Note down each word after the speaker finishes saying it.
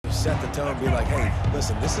set the tone, be like, hey,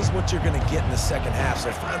 listen, this is what you're going to get in the second half,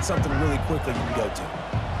 so find something really quickly you can go to.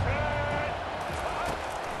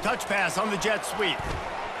 Touch pass on the jet sweep.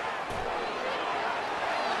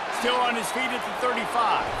 Still on his feet at the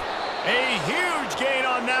 35. A huge gain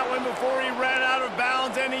on that one before he ran out of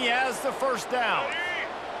bounds, and he has the first down.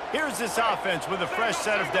 Here's this offense with a fresh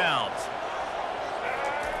set of downs.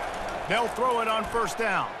 They'll throw it on first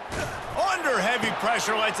down. Under heavy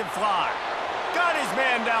pressure, lets it fly. Got his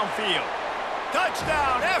man downfield.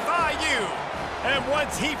 Touchdown, FIU. And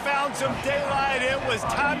once he found some daylight, it was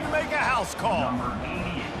time to make a house call.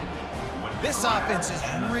 This offense is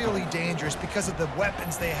really dangerous because of the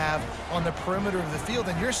weapons they have on the perimeter of the field.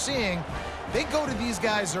 And you're seeing they go to these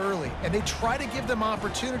guys early, and they try to give them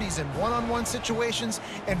opportunities in one-on-one situations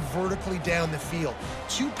and vertically down the field.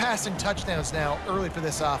 2 passing touchdowns now early for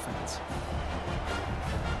this offense.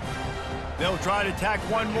 They'll try to tack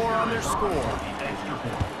one more on their score.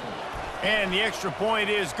 And the extra point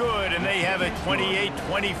is good, and they have a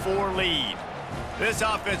 28-24 lead. This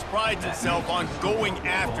offense prides itself on going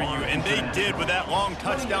after you, and they did with that long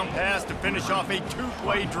touchdown pass to finish off a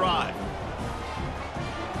 2-play drive.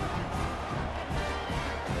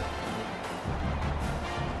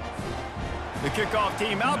 The kickoff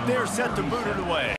team out there set to boot it away.